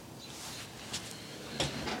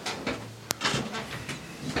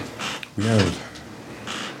We have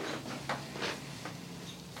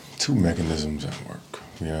two mechanisms at work.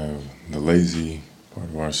 We have the lazy part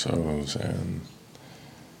of ourselves and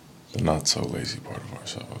the not so lazy part of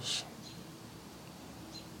ourselves.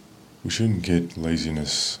 We shouldn't get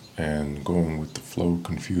laziness and going with the flow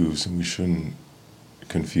confused, and we shouldn't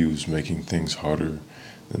confuse making things harder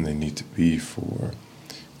than they need to be for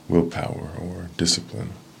willpower or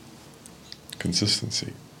discipline,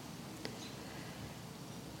 consistency.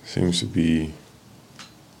 Seems to be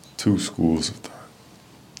two schools of thought.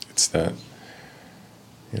 It's that,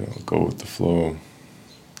 go with the flow,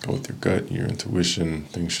 go with your gut, your intuition,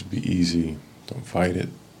 things should be easy, don't fight it.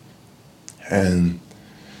 And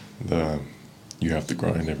you have to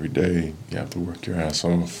grind every day, you have to work your ass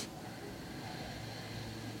off.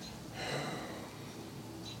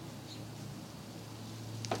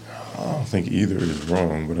 I don't think either is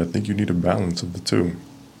wrong, but I think you need a balance of the two.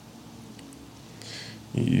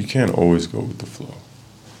 You can't always go with the flow.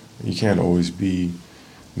 You can't always be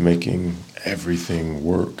making everything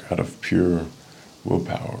work out of pure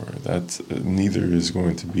willpower. That's neither is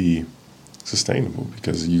going to be sustainable,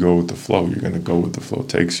 because you go with the flow. You're going to go with the flow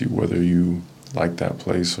takes you, whether you like that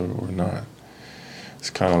place or not. It's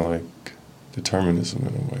kind of like determinism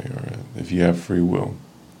in a way, or if you have free will.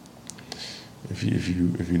 If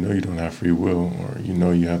you know you don't have free will, or you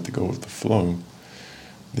know you have to go with the flow,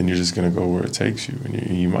 then you're just going to go where it takes you,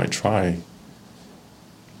 and you might try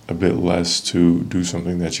a bit less to do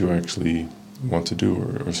something that you actually want to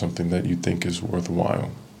do, or something that you think is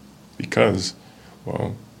worthwhile, because,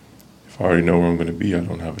 well, if I already know where I'm going to be, I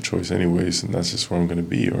don't have a choice anyways, and that's just where I'm going to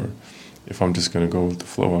be. Or if I'm just going to go with the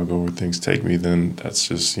flow, I'll go where things take me, then that's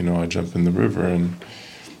just, I jump in the river and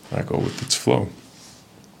I go with its flow.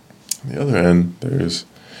 On the other end, there's,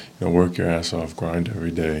 work your ass off, grind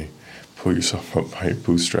every day, pull yourself up by your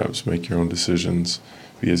bootstraps, make your own decisions,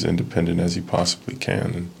 be as independent as you possibly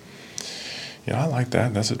can. And I like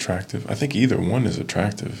that. That's attractive. I think either one is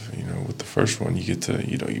attractive. With the first one, you get to,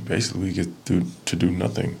 you basically get to do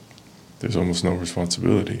nothing. There's almost no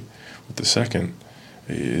responsibility. With the second,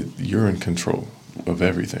 you're in control of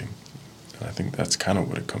everything. And I think that's kind of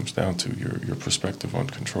what it comes down to, your perspective on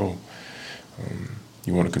control.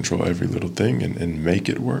 You want to control every little thing and make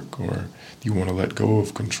it work, or do you want to let go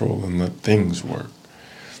of control and let things work?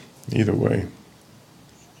 Either way,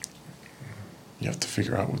 you have to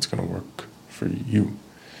figure out what's going to work for you.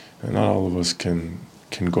 And not all of us can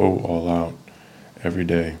go all out every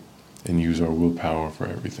day and use our willpower for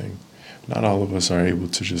everything. Not all of us are able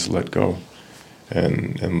to just let go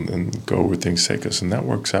and go where things take us. And that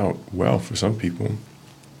works out well for some people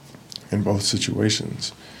in both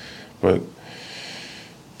situations. But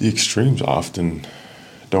the extremes often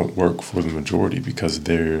don't work for the majority because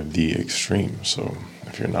they're the extreme. So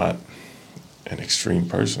if you're not an extreme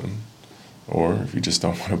person, or if you just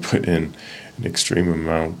don't want to put in an extreme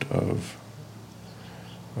amount of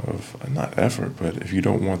not effort, but if you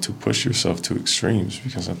don't want to push yourself to extremes,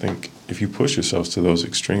 because I think if you push yourself to those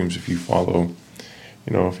extremes, if you follow,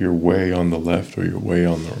 if you're way on the left or you're way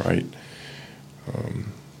on the right,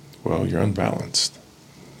 well, you're unbalanced.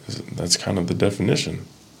 That's kind of the definition.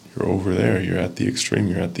 You're over there, you're at the extreme,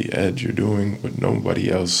 you're at the edge, you're doing what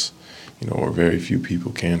nobody else, or very few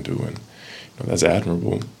people can do, and that's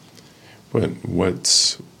admirable. But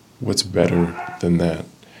what's better than that?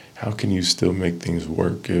 How can you still make things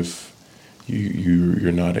work if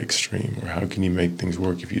you're not extreme? Or how can you make things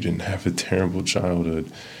work if you didn't have a terrible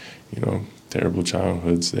childhood? Terrible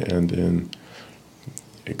childhoods, they end in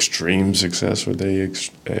extreme success, or they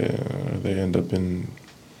end up in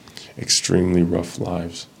extremely rough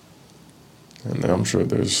lives. And I'm sure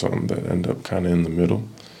there's some that end up kind of in the middle.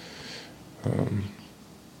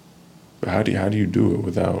 But how do you do it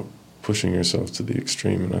without pushing yourself to the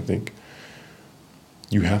extreme? And I think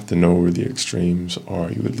you have to know where the extremes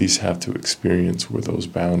are. You at least have to experience where those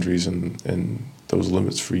boundaries and those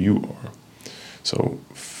limits for you are. So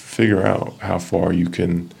figure out how far you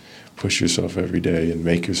can push yourself every day and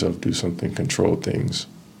make yourself do something, control things.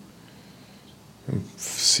 And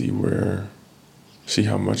see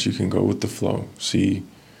how much you can go with the flow. See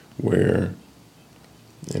where,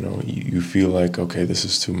 you feel like, okay, this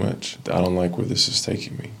is too much. I don't like where this is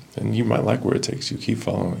taking me. And you might like where it takes you. Keep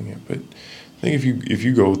following it. But I think if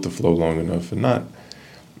you go with the flow long enough, and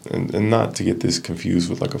not to get this confused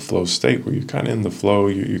with like a flow state where you're kind of in the flow,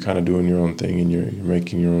 you're kind of doing your own thing and you're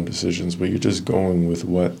making your own decisions, but you're just going with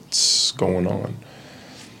what's going on.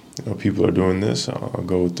 People are doing this, I'll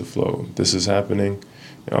go with the flow. This is happening,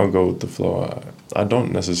 I'll go with the flow. I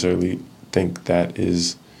don't necessarily think that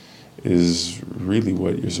is really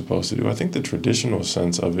what you're supposed to do. I think the traditional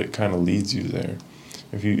sense of it kind of leads you there.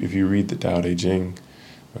 If you read the Tao Te Ching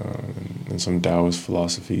and some Taoist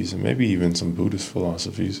philosophies and maybe even some Buddhist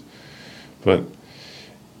philosophies, but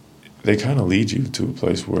they kind of lead you to a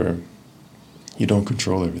place where you don't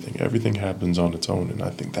control everything. Everything happens on its own, and I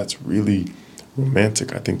think that's really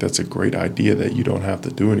romantic. I think that's a great idea that you don't have to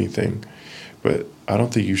do anything. But I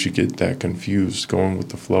don't think you should get that confused, going with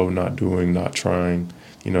the flow, not doing, not trying.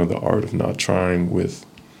 The art of not trying with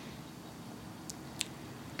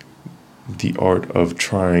the art of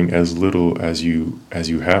trying as little as you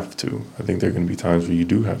have to. I think there are going to be times where you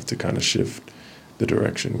do have to kind of shift the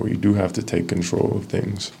direction, where you do have to take control of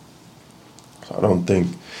things. So I don't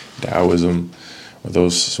think Taoism or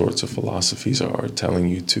those sorts of philosophies are telling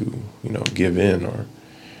you to, give in, or,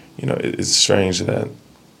 it's strange that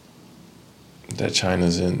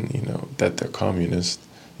China's in, that they're communist.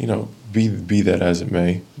 Be that as it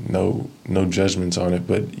may, no judgments on it,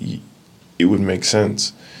 but it would make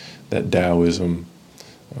sense that Taoism,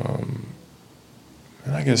 and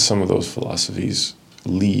I guess some of those philosophies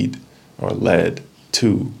led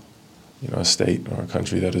to, a state or a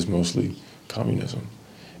country that is mostly communism,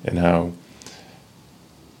 and how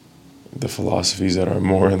the philosophies that are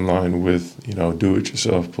more in line with, do it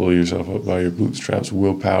yourself, pull yourself up by your bootstraps,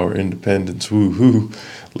 willpower, independence, woo-hoo,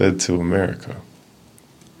 led to America.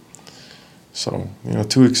 So,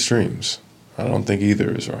 two extremes. I don't think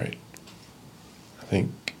either is right. I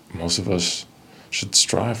think most of us should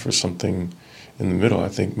strive for something in the middle. I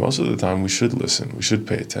think most of the time we should listen, we should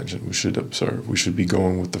pay attention, we should observe, we should be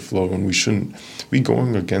going with the flow, and we shouldn't be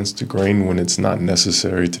going against the grain when it's not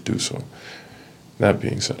necessary to do so. That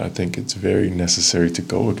being said, I think it's very necessary to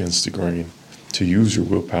go against the grain, to use your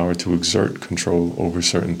willpower, to exert control over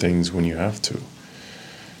certain things when you have to.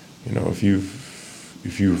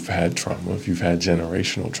 If you've had trauma, if you've had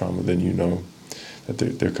generational trauma, then you know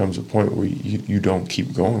that there comes a point where you don't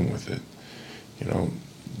keep going with it.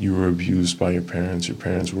 You were abused by your parents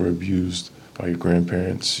were abused by your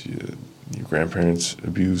grandparents, your grandparents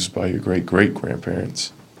abused by your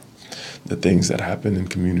great-great-grandparents. The things that happen in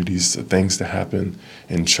communities, the things that happen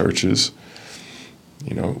in churches,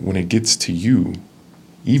 when it gets to you,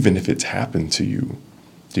 even if it's happened to you,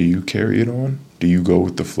 do you carry it on? Do you go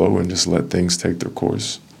with the flow and just let things take their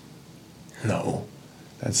course? No.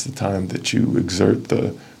 That's the time that you exert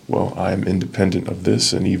I'm independent of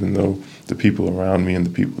this, and even though the people around me and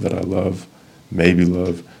the people that I love, maybe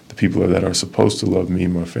love, the people that are supposed to love me,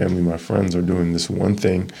 my family, my friends, are doing this one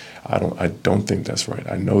thing, I don't think that's right.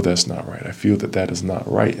 I know that's not right. I feel that is not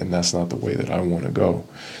right, and that's not the way that I want to go.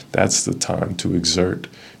 That's the time to exert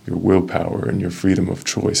your willpower and your freedom of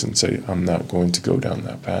choice and say, I'm not going to go down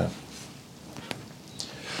that path.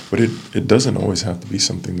 But it doesn't always have to be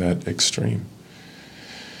something that extreme.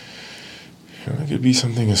 It could be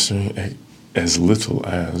something as little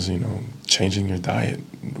as, changing your diet,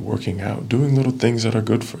 working out, doing little things that are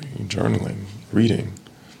good for you, journaling, reading.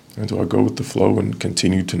 And do I go with the flow and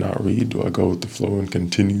continue to not read? Do I go with the flow and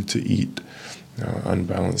continue to eat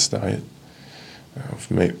unbalanced diet?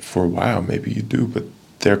 For a while, maybe you do, but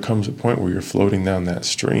there comes a point where you're floating down that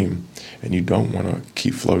stream, and you don't want to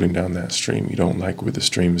keep floating down that stream. You don't like where the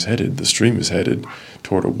stream is headed. The stream is headed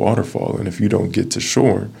toward a waterfall, and if you don't get to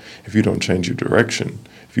shore, if you don't change your direction,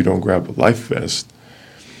 if you don't grab a life vest,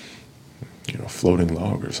 floating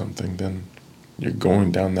log or something, then you're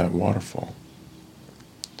going down that waterfall.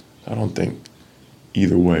 I don't think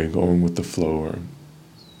either way, going with the flow or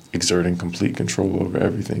exerting complete control over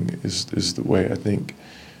everything is the way. I think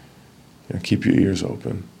keep your ears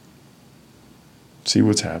open. See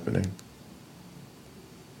what's happening.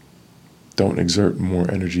 Don't exert more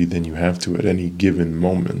energy than you have to at any given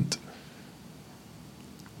moment.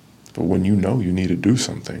 But when you know you need to do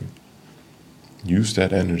something, use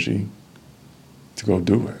that energy to go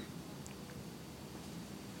do it.